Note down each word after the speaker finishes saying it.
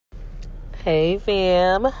Hey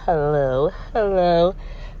fam, hello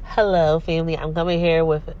family. I'm coming here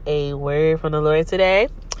with a word from the Lord today.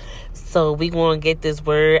 So we going to get this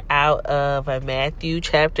word out of Matthew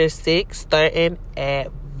chapter 6, starting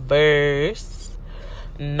at verse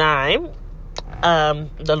 9.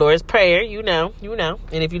 The Lord's Prayer, you know.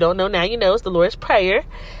 And if you don't know now, you know it's the Lord's Prayer.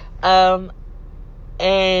 And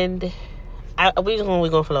we're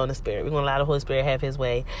going to flow in the Spirit. We're going to allow the Holy Spirit have His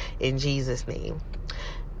way in Jesus' name.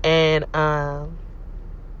 And I'm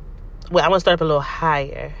going to start up a little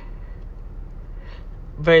higher.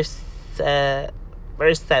 Verse 7.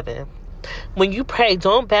 When you pray,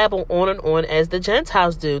 don't babble on and on as the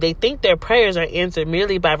Gentiles do. They think their prayers are answered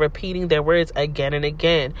merely by repeating their words again and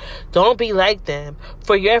again. Don't be like them,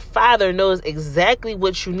 for your Father knows exactly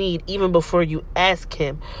what you need even before you ask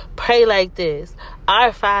Him. Pray like this: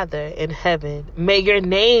 Our Father in heaven, may your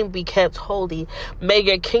name be kept holy. May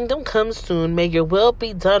your kingdom come soon. May your will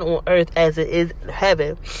be done on earth as it is in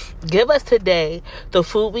heaven. Give us today the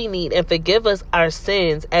food we need, and forgive us our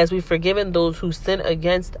sins as we've forgiven those who sin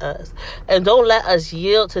against us. And don't let us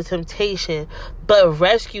yield to temptation, but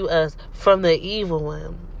rescue us from the evil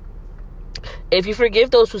one. If you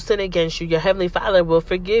forgive those who sin against you, your heavenly Father will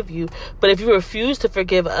forgive you. But if you refuse to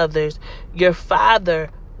forgive others, your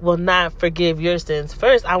Father will not forgive your sins.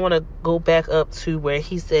 First, I want to go back up to where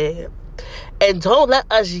He said, and don't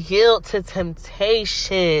let us yield to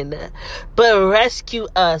temptation, but rescue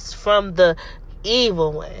us from the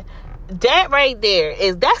evil one. That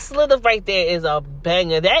slither right there is a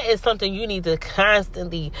banger. That is something you need to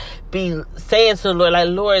constantly be saying to the Lord, like,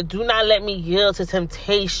 Lord, do not let me yield to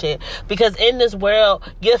temptation, because in this world,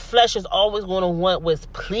 your flesh is always going to want what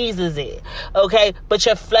pleases it, okay? But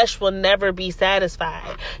your flesh will never be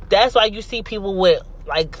satisfied. That's why you see people with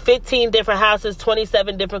like 15 different houses,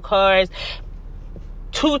 27 different cars,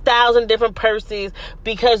 2,000 different purses,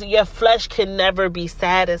 because your flesh can never be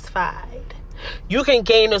satisfied. You can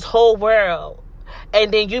gain this whole world,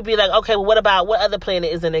 and then you be like, okay, well, what other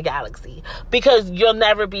planet is in the galaxy? Because you'll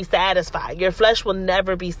never be satisfied. Your flesh will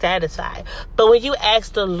never be satisfied. But when you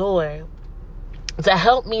ask the Lord to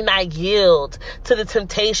help me not yield to the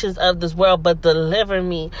temptations of this world, but deliver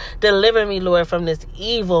me, Lord, from this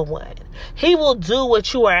evil one, He will do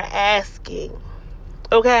what you are asking.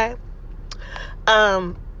 Okay?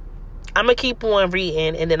 I'm going to keep on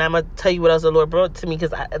reading, and then I'm going to tell you what else the Lord brought to me,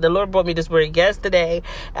 because the Lord brought me this word yesterday.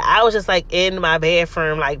 I was just like in my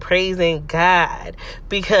bathroom, like praising God,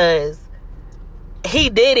 because He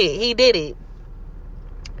did it.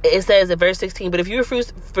 It says in verse 16, but if you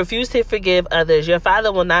refuse to forgive others, your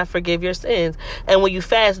Father will not forgive your sins. And when you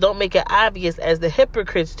fast, don't make it obvious as the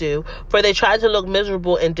hypocrites do, for they try to look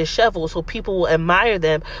miserable and disheveled, so people will admire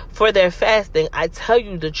them for their fasting. I tell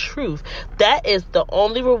you the truth, that is the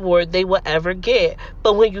only reward they will ever get.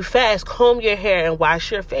 But when you fast, comb your hair and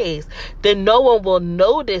wash your face. Then no one will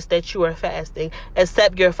notice that you are fasting,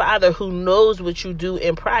 except your Father who knows what you do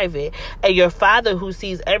in private. And your Father who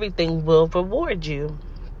sees everything will reward you.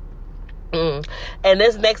 And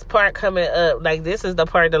this next part coming up, like, this is the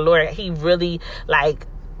part the Lord, He really like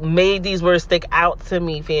made these words stick out to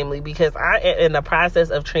me, family, because I am in the process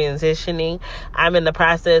of transitioning. I'm in the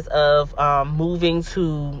process of moving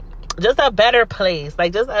to just a better place,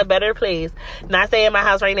 Not saying my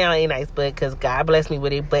house right now ain't nice, but because God bless me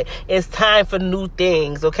with it, but it's time for new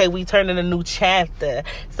things. Okay, we turning a new chapter,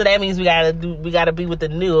 so that means we gotta be with the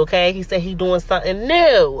new. Okay, He said He doing something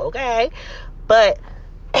new. Okay, but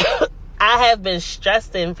I have been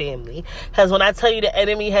stressing, family, because when I tell you the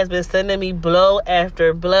enemy has been sending me blow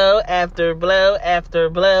after blow after blow after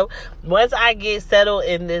blow, once I get settled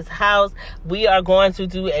in this house, we are going to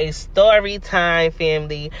do a story time,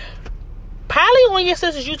 family, probably on your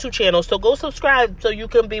sister's YouTube channel. So go subscribe so you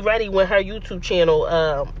can be ready when her YouTube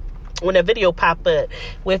channel, when a video pop up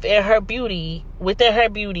within her beauty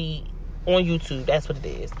on YouTube. That's what it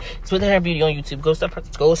is. It's Within Her Beauty on YouTube. Go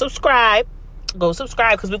subscribe. Go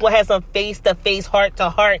subscribe, because we're going to have some face-to-face,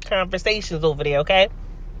 heart-to-heart conversations over there, okay?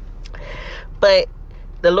 But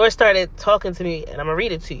the Lord started talking to me, and I'm going to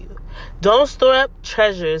read it to you. Don't store up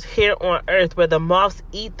treasures here on earth where the moths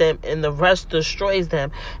eat them and the rust destroys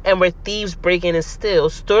them, and where thieves break in and steal.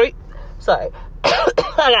 I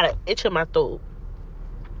got an itch in my throat.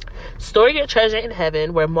 Store your treasure in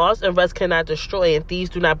heaven, where moths and rust cannot destroy and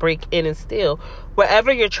thieves do not break in and steal.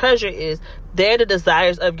 Wherever your treasure is, there the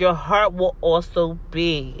desires of your heart will also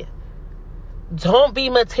be. Don't be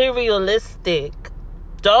materialistic.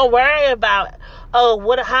 Don't worry about,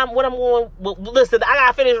 what I'm going. Listen, I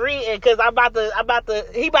gotta finish reading, because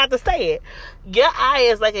he about to say it. Your eye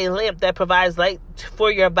is like a lamp that provides light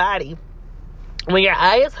for your body. When your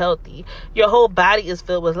eye is healthy, your whole body is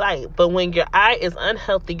filled with light. But when your eye is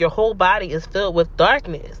unhealthy, your whole body is filled with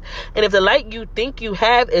darkness. And if the light you think you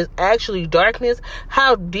have is actually darkness,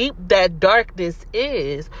 how deep that darkness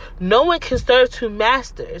is. No one can serve two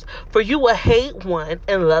masters, for you will hate one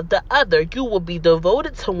and love the other. You will be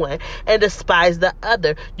devoted to one and despise the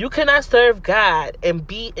other. You cannot serve God and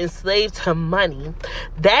be enslaved to money.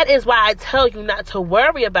 That is why I tell you not to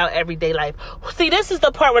worry about everyday life. See, this is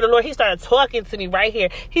the part where the Lord, he started talking to me right here.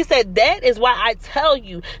 He said, that is why I tell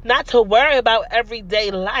you not to worry about everyday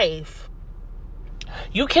life.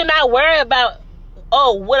 You cannot worry about,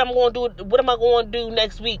 oh, what am I going to do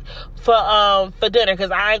next week for dinner,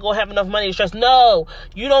 because I ain't gonna have enough money to stress. No,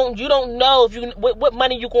 you don't know if what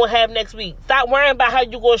money you gonna have next week. Stop worrying about how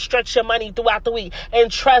you gonna stretch your money throughout the week and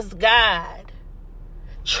trust God.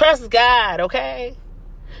 Trust God, okay?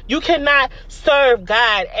 You cannot serve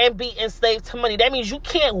God and be enslaved to money. That means you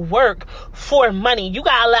can't work for money. You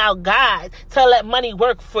gotta allow God to let money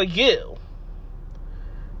work for you.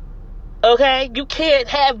 Okay? You can't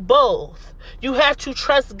have both. You have to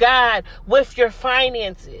trust God with your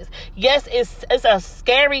finances. Yes, it's a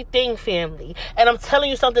scary thing, family. And I'm telling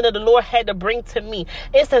you something that the Lord had to bring to me.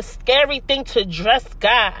 It's a scary thing to trust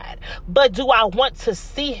God. But do I want to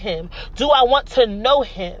see him? Do I want to know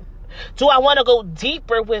him? Do I want to go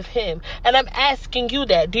deeper with him? And I'm asking you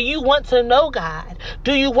that. Do you want to know God?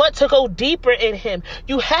 Do you want to go deeper in him?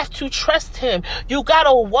 You have to trust him. You got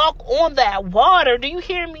to walk on that water. Do you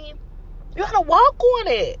hear me? You got to walk on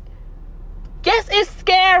it. Yes, it's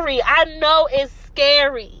scary. I know it's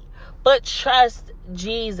scary. But trust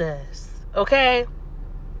Jesus. Okay?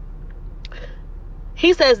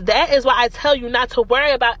 He says, that is why I tell you not to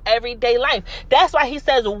worry about everyday life. That's why he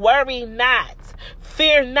says, worry not.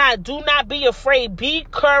 Fear not. Do not be afraid. Be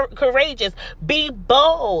courageous. Be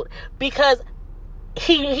bold. Because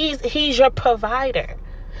he's your provider.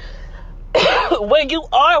 When you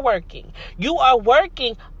are working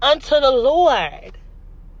unto the Lord.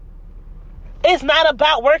 It's not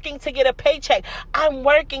about working to get a paycheck. I'm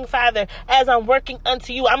working, Father, as I'm working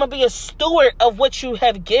unto you. I'm going to be a steward of what you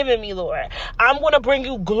have given me, Lord. I'm going to bring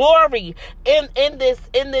you glory in this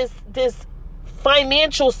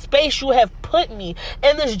financial space you have put me,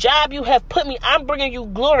 in this job you have put me. I'm bringing you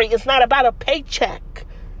glory. It's not about a paycheck.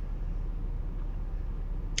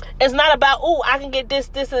 It's not about, oh, I can get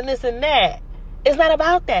this, and this, and that. It's not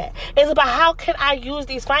about that. It's about how can I use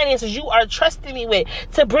these finances you are trusting me with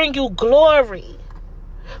to bring you glory.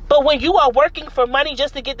 But when you are working for money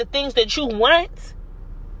just to get the things that you want,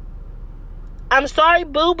 I'm sorry,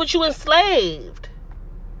 boo, but you enslaved.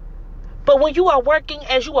 But when you are working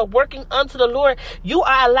as you are working unto the Lord, you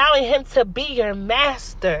are allowing him to be your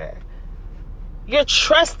master. You're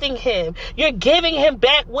trusting him. You're giving him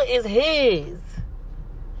back what is his.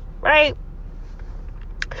 Right?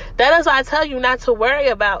 That is why I tell you not to worry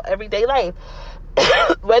about everyday life.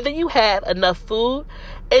 Whether you have enough food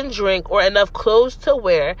and drink or enough clothes to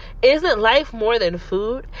wear, isn't life more than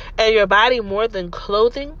food and your body more than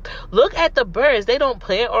clothing? Look at the birds. They don't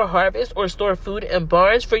plant or harvest or store food in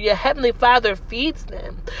barns, for your heavenly Father feeds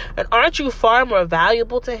them. And aren't you far more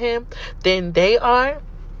valuable to him than they are?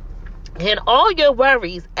 Can all your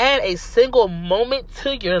worries add a single moment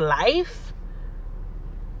to your life?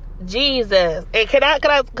 Jesus. And can I,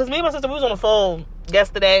 because me and my sister, we was on the phone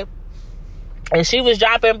yesterday, and she was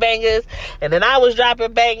dropping bangers, and then I was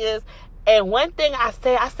dropping bangers, and one thing I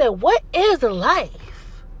said, what is life?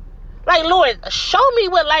 Like, Lord, show me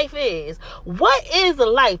what life is. What is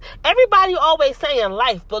life? Everybody always saying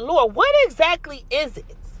life, but Lord, what exactly is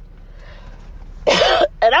it?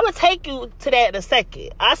 And I'm going to take you to that in a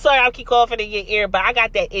second. I'm sorry I'll keep coughing in your ear, but I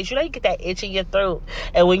got that itch. You know, you get that itch in your throat.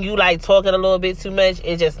 And when you like talking a little bit too much,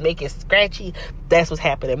 it just make it scratchy. That's what's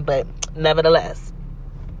happening. But nevertheless,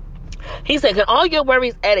 he said, can all your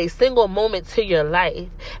worries add a single moment to your life?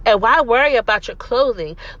 And why worry about your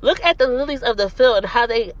clothing? Look at the lilies of the field and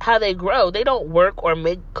how they grow. They don't work or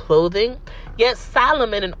make clothing. Yet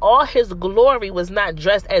Solomon in all his glory was not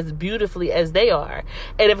dressed as beautifully as they are.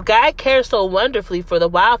 And if God cares so wonderfully for the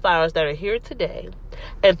wildflowers that are here today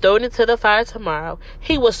and thrown into the fire tomorrow,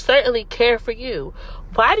 he will certainly care for you.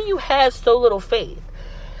 Why do you have so little faith?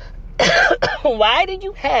 Why do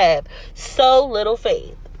you have so little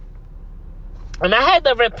faith? And I had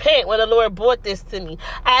to repent when the Lord brought this to me.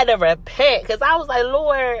 I had to repent because I was like,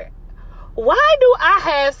 Lord, why do I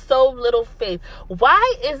have so little faith?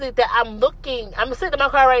 Why is it that I'm sitting in my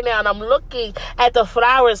car right now and I'm looking at the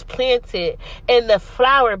flowers planted in the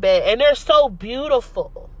flower bed and they're so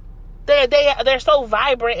beautiful. They're so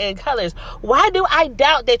vibrant in colors. Why do I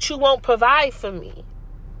doubt that you won't provide for me?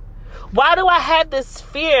 Why do I have this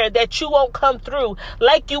fear that you won't come through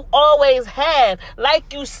like you always have,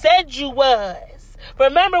 like you said you was?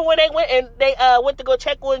 Remember when they went to go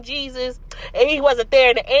check on Jesus and he wasn't there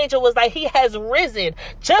and the angel was like, he has risen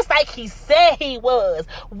just like he said he was.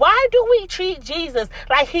 Why do we treat Jesus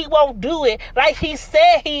like he won't do it like he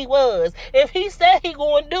said he was? If he said he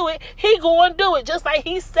gonna do it, he gonna do it just like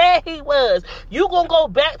he said he was. You gonna go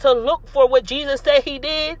back to look for what Jesus said he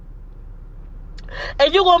did?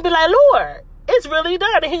 And you're gonna be like, Lord, it's really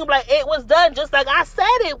done. And he gonna be like, it was done just like I said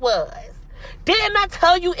it was. Didn't I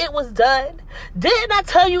tell you it was done? Didn't I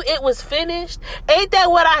tell you it was finished? Ain't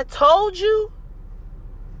that what I told you?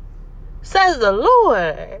 Says the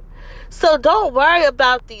Lord. So don't worry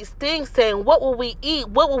about these things saying, what will we eat?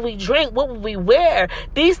 What will we drink? What will we wear?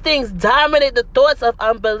 These things dominate the thoughts of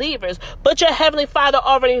unbelievers. But your Heavenly Father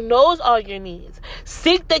already knows all your needs.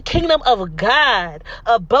 Seek the kingdom of God.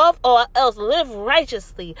 Above all else, live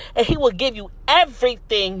righteously, and He will give you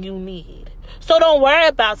everything you need. So don't worry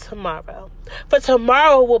about tomorrow, for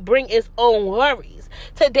tomorrow will bring its own worries.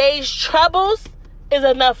 Today's troubles is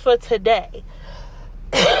enough for today.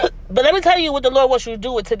 But let me tell you what the Lord wants you to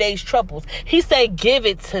do with today's troubles. He said, give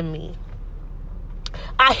it to me.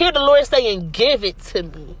 I hear the Lord saying, give it to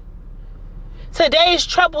me. Today's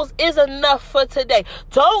troubles is enough for today.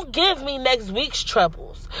 Don't give me next week's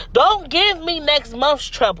troubles. Don't give me next month's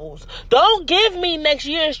troubles. Don't give me next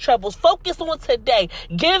year's troubles. Focus on today.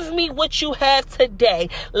 Give me what you have today.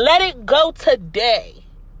 Let it go today.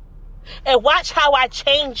 And watch how I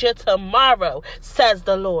change your tomorrow, says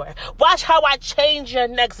the Lord. Watch how I change your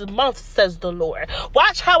next month, says the Lord.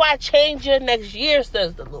 Watch how I change your next year,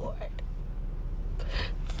 says the Lord.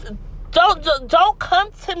 Don't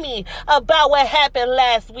come to me about what happened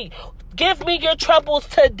last week. Give me your troubles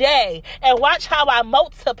today and watch how I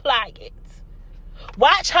multiply it.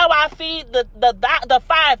 Watch how I feed the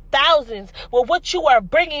 5,000s with what you are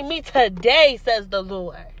bringing me today, says the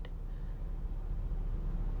Lord.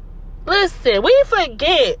 Listen, we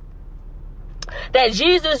forget that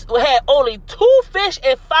Jesus had only 2 fish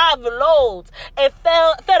and 5 loaves and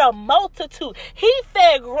fed a multitude. He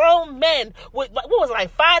fed grown men with, what was it, like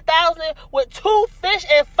 5,000 with 2 fish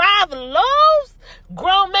and 5 loaves?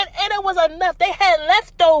 Grown men, and it was enough. They had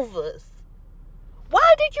leftovers.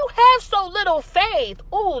 Why did you have so little faith?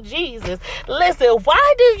 Oh, Jesus. Listen,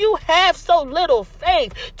 why do you have so little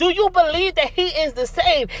faith? Do you believe that He is the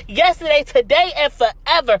same yesterday, today, and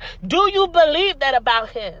forever? Do you believe that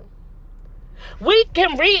about Him? We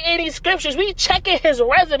can read in these scriptures. We checking His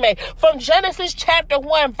resume from Genesis chapter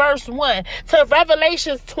 1, verse 1 to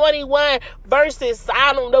Revelations 21, verses,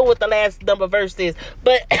 I don't know what the last number verse is,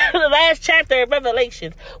 but the last chapter of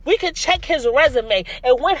Revelations. We can check His resume.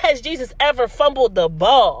 And when has Jesus ever fumbled the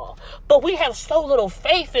ball? But we have so little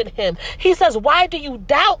faith in Him. He says, why do you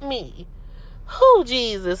doubt me? Oh,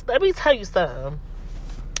 Jesus. Let me tell you something.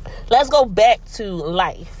 Let's go back to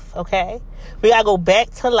life, okay? We got to go back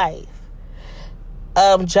to life.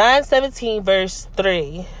 John 17 verse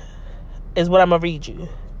 3 is what I'm going to read you.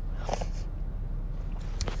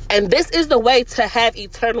 And this is the way to have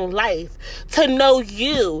eternal life, to know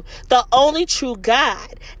you, the only true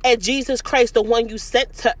God, and Jesus Christ, the one you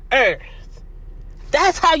sent to earth.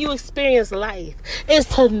 That's how you experience life, is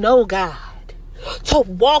to know God, to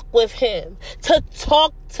walk with Him, to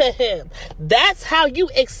talk to Him. That's how you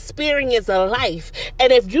experience a life.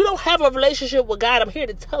 And if you don't have a relationship with God, I'm here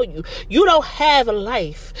to tell you, you don't have a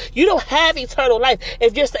life. You don't have eternal life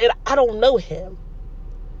if you're saying, I don't know Him.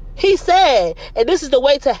 He said, and this is the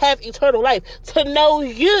way to have eternal life, to know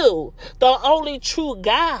you, the only true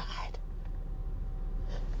God.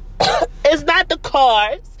 It's not the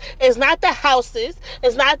cars, it's not the houses,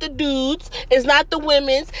 it's not the dudes, it's not the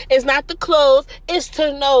women's, it's not the clothes. It's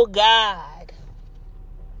to know God.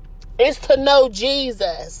 It's to know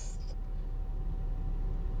Jesus.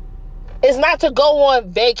 It's not to go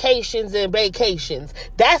on vacations and vacations.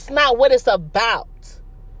 That's not what it's about.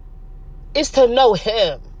 It's to know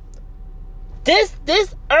Him. This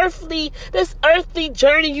earthly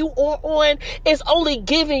journey you are on is only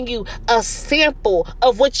giving you a sample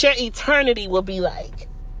of what your eternity will be like.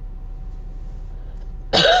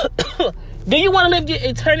 Do you want to live your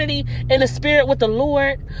eternity in the spirit with the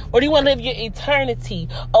Lord? Or do you want to live your eternity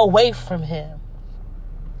away from Him?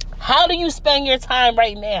 How do you spend your time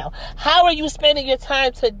right now? How are you spending your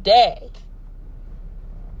time today?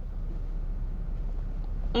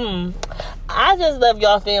 I just love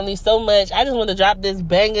y'all family so much. I just want to drop this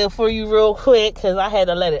banger for you real quick because I had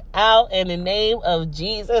to let it out in the name of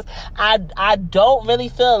Jesus. I don't really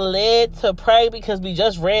feel led to pray because we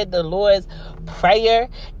just read the Lord's Prayer.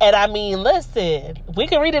 And I mean, listen, we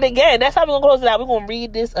can read it again. That's how we're going to close it out. We're going to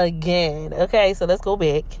read this again. Okay, so let's go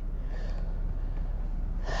big.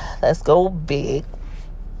 Let's go big.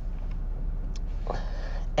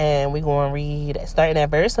 And we're going to read starting at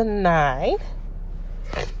verse 9.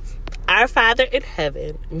 Our Father in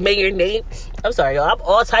heaven, may your name... I'm sorry, y'all. I'm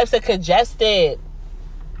all types of congested.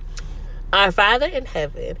 Our Father in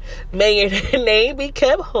heaven, may your name be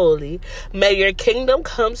kept holy. May your kingdom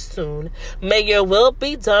come soon. May your will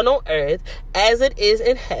be done on earth as it is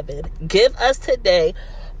in heaven. Give us today...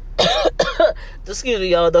 excuse me,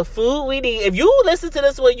 y'all, the food we need. If you listen to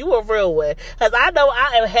this one, you a real one, because I know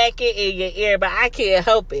I am hacking in your ear, but I can't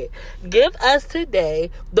help it. Give us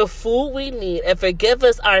today the food we need, and forgive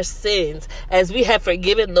us our sins as we have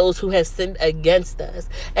forgiven those who have sinned against us,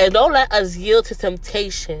 and don't let us yield to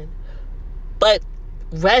temptation, but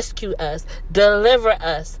rescue us, deliver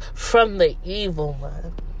us from the evil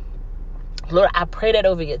one. Lord, I pray that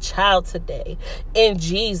over your child today, in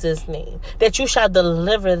Jesus' name, that you shall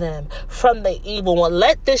deliver them from the evil one.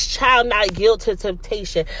 Let this child not yield to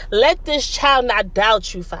temptation. Let this child not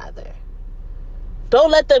doubt you, Father.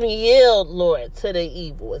 Don't let them yield, Lord, to the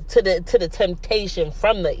evil one, to the temptation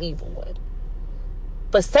from the evil one.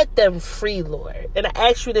 But set them free, Lord. And I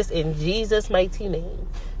ask you this in Jesus' mighty name.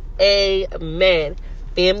 Amen.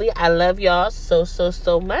 Family, I love y'all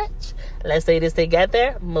so much. Let's say this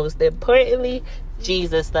together. Most importantly,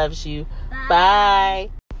 Jesus loves you.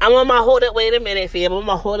 Bye. I'm on my hold up, wait a minute, fam. I'm on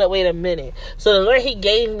my hold up, wait a minute. So the Lord, he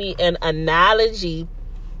gave me an analogy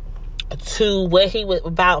to what he was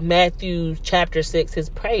about Matthew chapter 6, his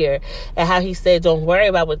prayer, and how he said, don't worry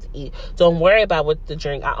about what to eat. Don't worry about what to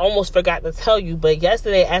drink. I almost forgot to tell you, but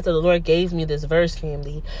yesterday after the Lord gave me this verse,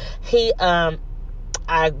 family,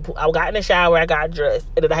 I got in the shower, I got dressed,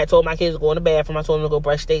 and then I had told my kids to go in the bathroom. I told them to go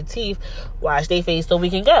brush their teeth, wash their face so we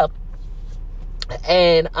can go.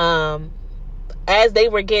 And as they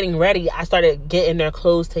were getting ready, I started getting their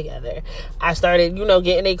clothes together. I started,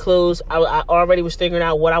 getting their clothes. I already was figuring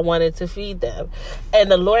out what I wanted to feed them.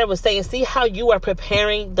 And the Lord was saying, see how you are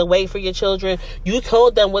preparing the way for your children? You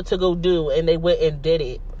told them what to go do, and they went and did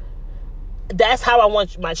it. That's how I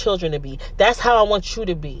want my children to be. That's how I want you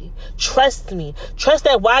to be. Trust me. Trust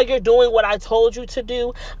that while you're doing what I told you to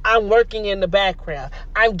do, I'm working in the background.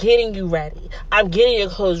 I'm getting you ready. I'm getting your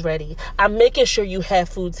clothes ready. I'm making sure you have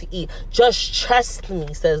food to eat. Just trust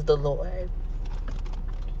me, says the Lord.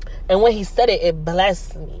 And when he said it, it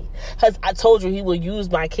blessed me. Because I told you he will use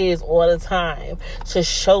my kids all the time to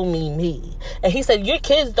show me. And he said, your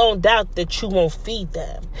kids don't doubt that you won't feed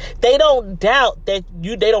them. They don't doubt that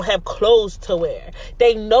they don't have clothes to wear.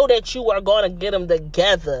 They know that you are going to get them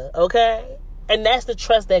together, okay? And that's the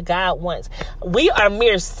trust that God wants. We are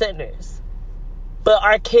mere sinners, but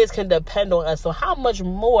our kids can depend on us. So how much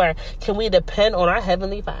more can we depend on our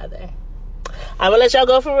Heavenly Father? I'm going to let y'all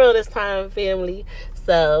go for real this time, family.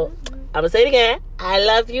 So, I'm going to say it again. I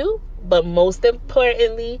love you, but most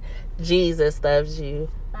importantly, Jesus loves you.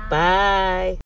 Bye.